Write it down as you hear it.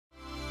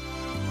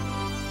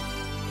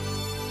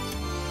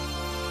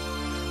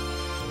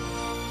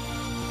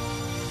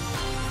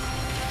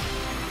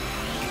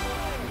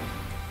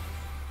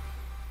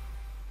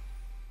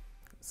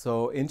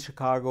So in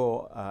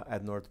Chicago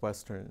at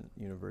Northwestern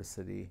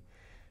University,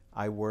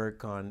 I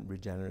work on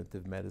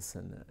regenerative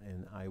medicine,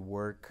 and I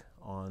work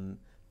on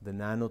the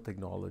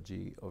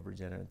nanotechnology of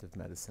regenerative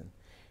medicine.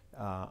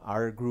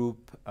 Our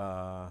group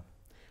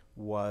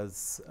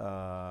was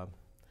a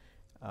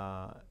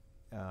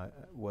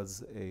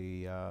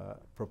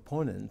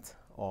proponent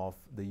of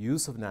the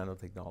use of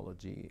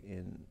nanotechnology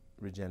in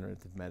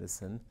regenerative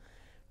medicine,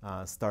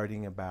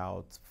 starting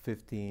about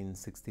 15,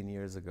 16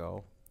 years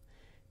ago,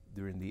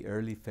 during the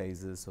early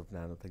phases of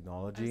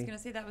nanotechnology. I was going to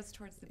say that was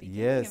towards the beginning.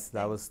 Yes,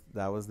 that was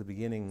the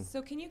beginning.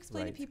 So can you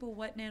explain to people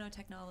what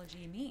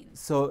nanotechnology means?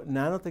 So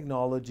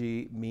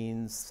nanotechnology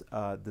means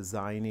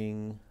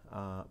designing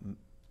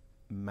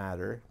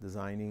matter,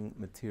 designing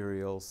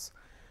materials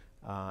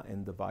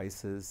and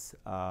devices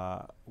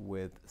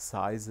with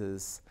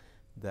sizes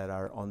that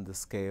are on the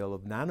scale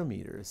of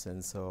nanometers.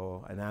 And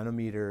so a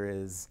nanometer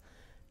is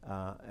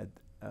a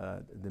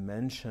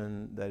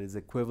dimension that is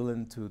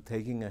equivalent to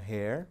taking a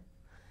hair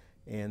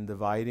and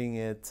dividing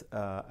it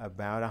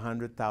about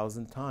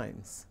 100,000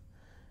 times,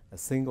 a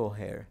single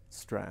hair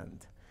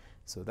strand.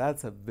 So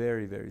that's a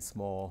very, very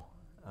small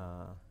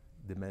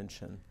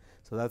dimension.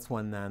 So that's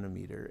 1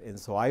 nanometer. And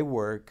so I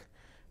work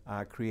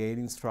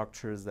creating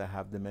structures that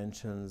have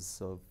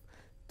dimensions of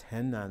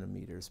 10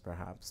 nanometers,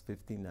 perhaps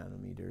 15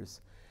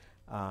 nanometers,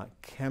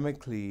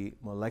 chemically,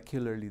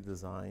 molecularly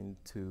designed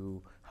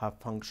to have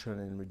function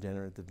in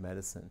regenerative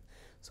medicine.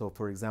 So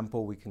for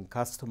example, we can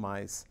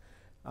customize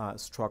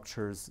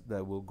structures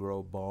that will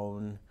grow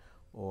bone,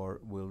 or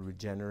will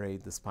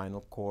regenerate the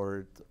spinal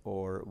cord,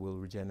 or will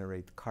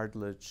regenerate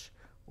cartilage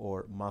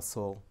or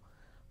muscle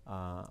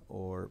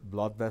or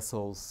blood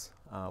vessels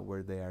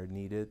where they are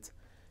needed.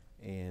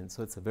 And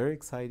so it's a very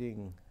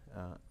exciting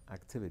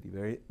activity,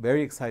 very,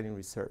 very exciting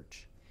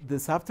research.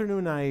 This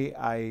afternoon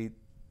I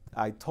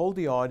told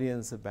the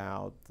audience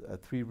about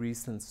 3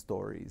 recent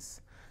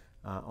stories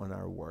on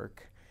our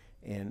work.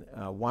 And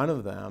one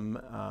of them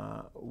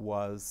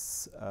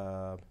was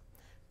a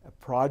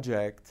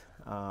project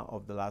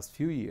of the last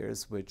few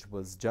years, which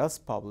was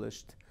just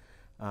published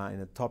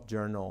in a top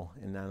journal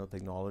in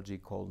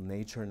nanotechnology called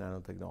Nature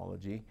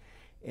Nanotechnology.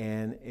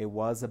 And it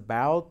was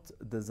about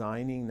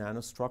designing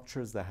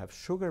nanostructures that have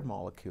sugar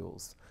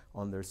molecules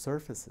on their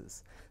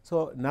surfaces.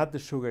 So not the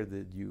sugar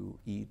that you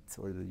eat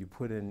or that you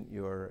put in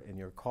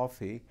your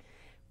coffee,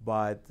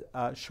 but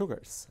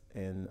sugars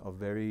in a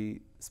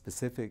very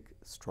specific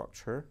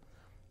structure.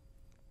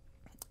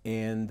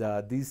 And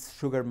these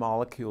sugar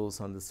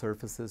molecules on the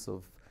surfaces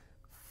of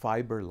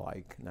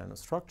fiber-like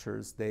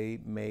nanostructures, they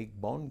make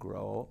bone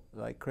grow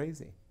like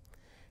crazy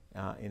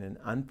in an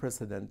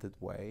unprecedented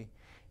way.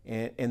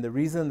 And the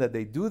reason that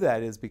they do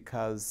that is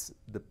because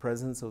the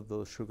presence of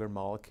those sugar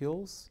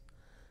molecules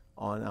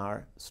on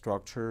our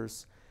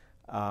structures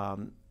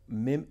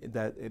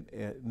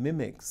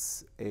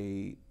mimics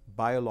a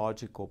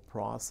biological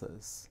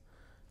process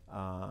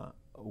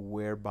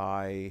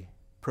whereby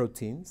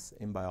proteins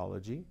in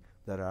biology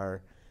that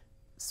are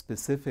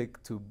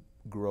specific to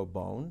grow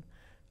bone,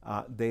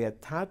 they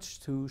attach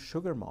to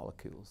sugar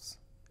molecules.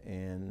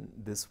 And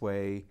this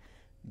way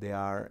they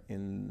are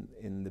in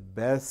the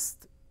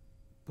best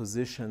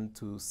position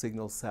to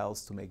signal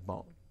cells to make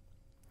bone.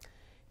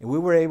 And we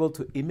were able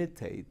to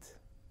imitate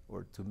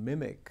or to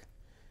mimic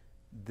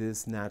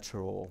this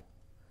natural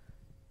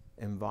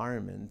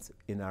environment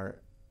in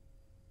our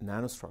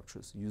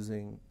nanostructures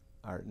using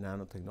our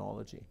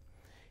nanotechnology.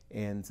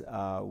 And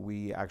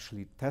we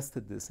actually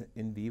tested this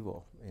in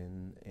vivo,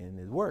 and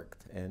it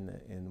worked. And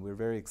we're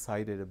very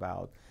excited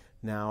about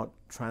now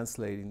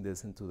translating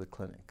this into the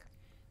clinic.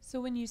 So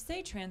when you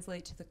say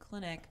translate to the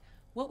clinic,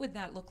 what would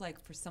that look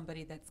like for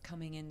somebody that's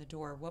coming in the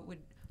door? What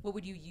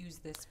would you use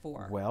this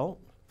for? Well,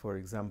 for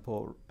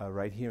example,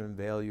 right here in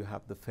Vail, you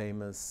have the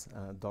famous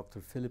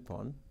Dr.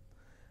 Philippon,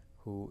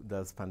 who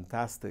does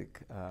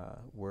fantastic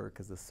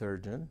work as a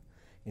surgeon.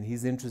 And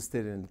he's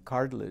interested in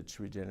cartilage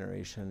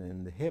regeneration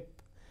in the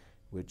hip,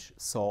 which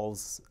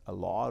solves a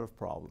lot of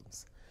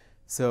problems.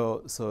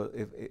 So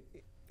if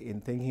in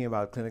thinking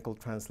about clinical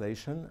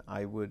translation,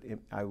 I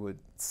would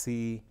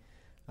see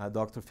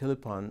Dr.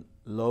 Philippon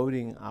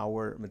loading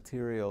our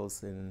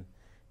materials in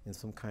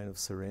some kind of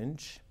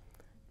syringe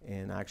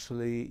and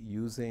actually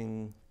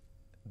using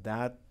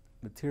that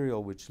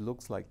material, which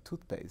looks like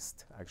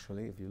toothpaste,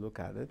 actually, if you look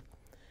at it.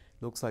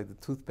 Looks like the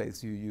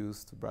toothpaste you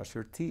use to brush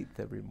your teeth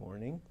every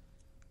morning.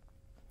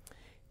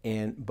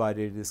 But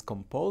it is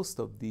composed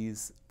of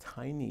these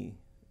tiny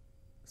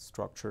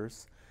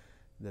structures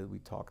that we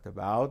talked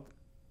about,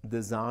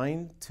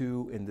 designed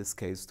to, in this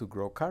case, to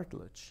grow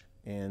cartilage.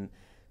 And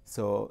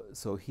so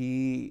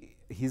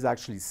he's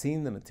actually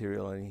seen the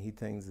material, and he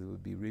thinks it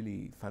would be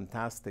really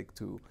fantastic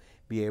to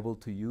be able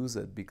to use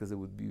it, because it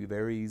would be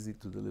very easy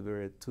to deliver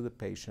it to the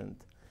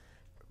patient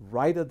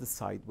right at the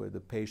site where the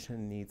patient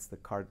needs the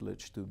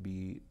cartilage to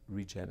be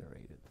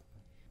regenerated.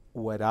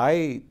 What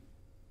I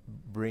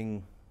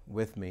bring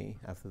with me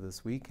after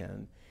this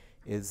weekend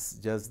is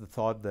just the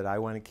thought that I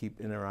want to keep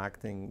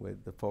interacting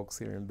with the folks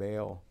here in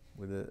Vail,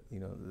 with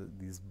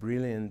these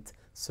brilliant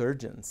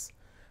surgeons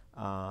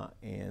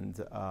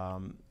and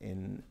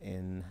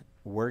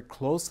work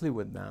closely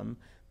with them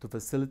to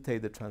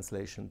facilitate the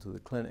translation to the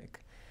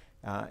clinic.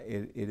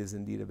 It is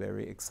indeed a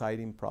very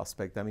exciting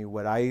prospect. I mean,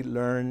 what I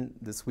learned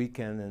this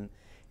weekend,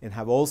 and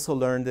have also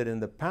learned it in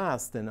the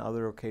past and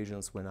other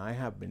occasions when I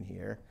have been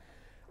here,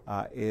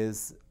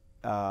 is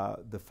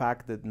the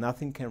fact that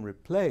nothing can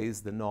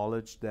replace the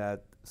knowledge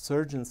that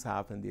surgeons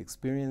have and the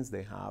experience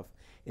they have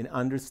in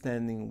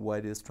understanding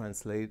what is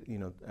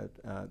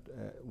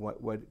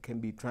what can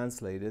be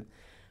translated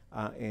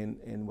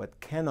and what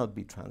cannot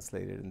be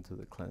translated into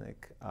the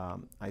clinic.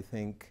 I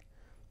think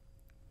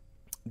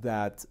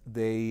that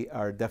they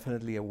are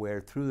definitely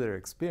aware through their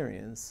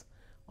experience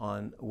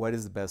on what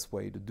is the best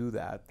way to do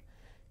that.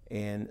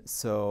 And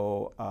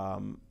so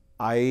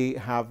I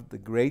have the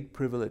great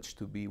privilege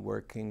to be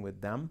working with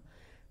them.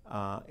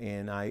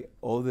 And I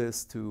owe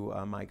this to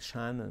Mike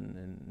Shannon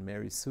and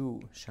Mary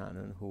Sue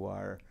Shannon, who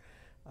are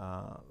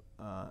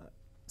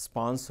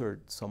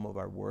sponsored some of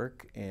our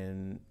work.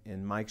 And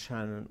Mike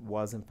Shannon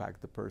was, in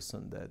fact, the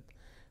person that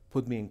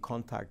put me in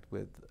contact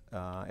with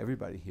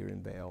everybody here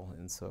in Vail.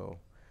 And so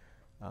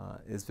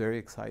it's very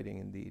exciting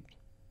indeed.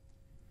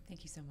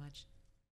 Thank you so much.